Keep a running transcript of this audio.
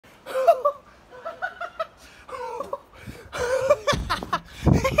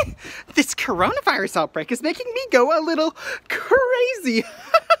coronavirus outbreak is making me go a little crazy.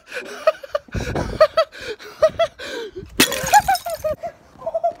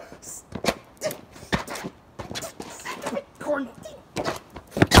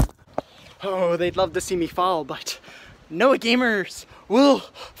 Oh, they'd love to see me fall, but Noah Gamers will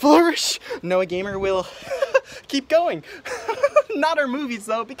flourish. Noah Gamer will keep going. Not our movies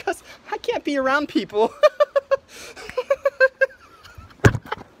though, because I can't be around people.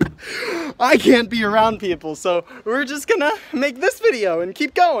 I can't be around people, so we're just gonna make this video and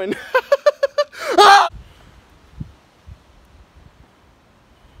keep going.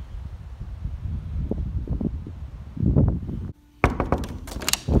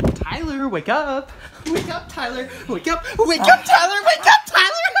 Tyler, wake up! Wake up, Tyler! Wake up! Wake up, Tyler! Wake up,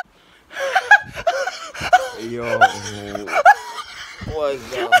 Tyler! Yo,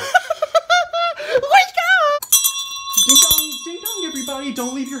 what's up? Wake up! Ding dong, everybody!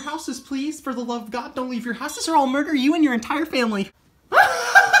 Don't leave your houses, please. For the love of God, don't leave your houses, or I'll murder you and your entire family.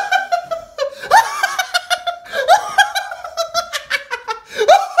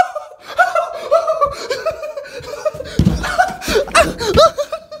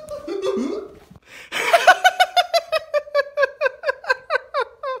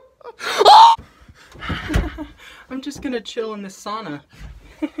 I'm just gonna chill in this sauna.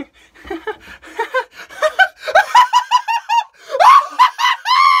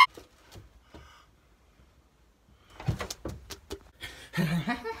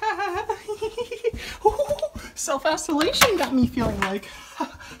 Self-isolation got me feeling like...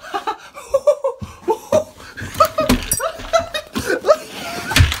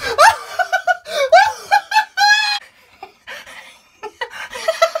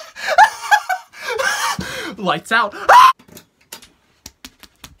 Lights out.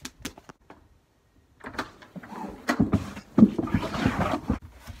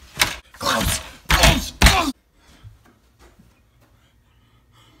 Close.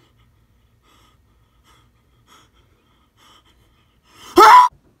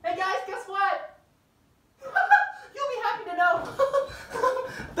 Hey guys, guess what? You'll be happy to know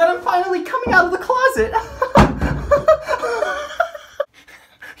that I'm finally coming out of the closet.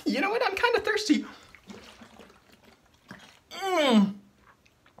 You know what? I'm kind of thirsty.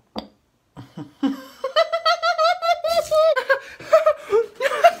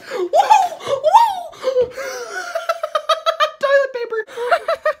 Toilet paper.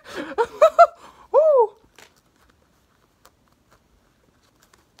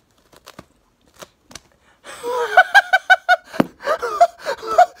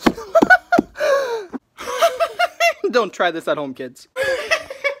 Don't try this at home, kids.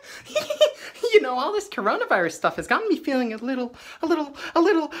 You know, all this coronavirus stuff has gotten me feeling a little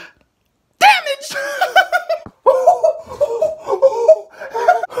damaged.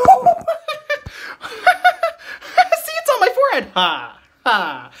 See, it's on my forehead. Ha,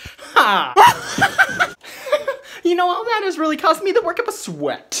 ha, ha. You know, all that has really caused me to work up a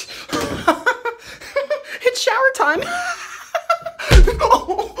sweat. It's shower time.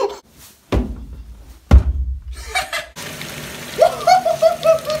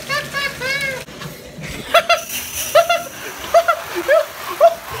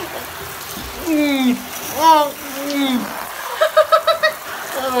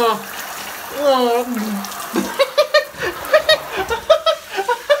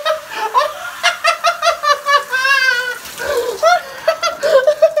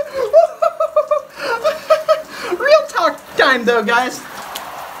 Real talk time though, guys.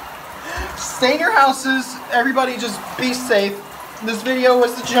 Stay in your houses. Everybody just be safe. This video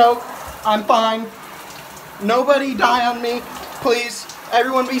was a joke. I'm fine. Nobody die on me, please.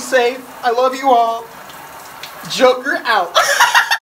 Everyone be safe. I love you all. Joker out.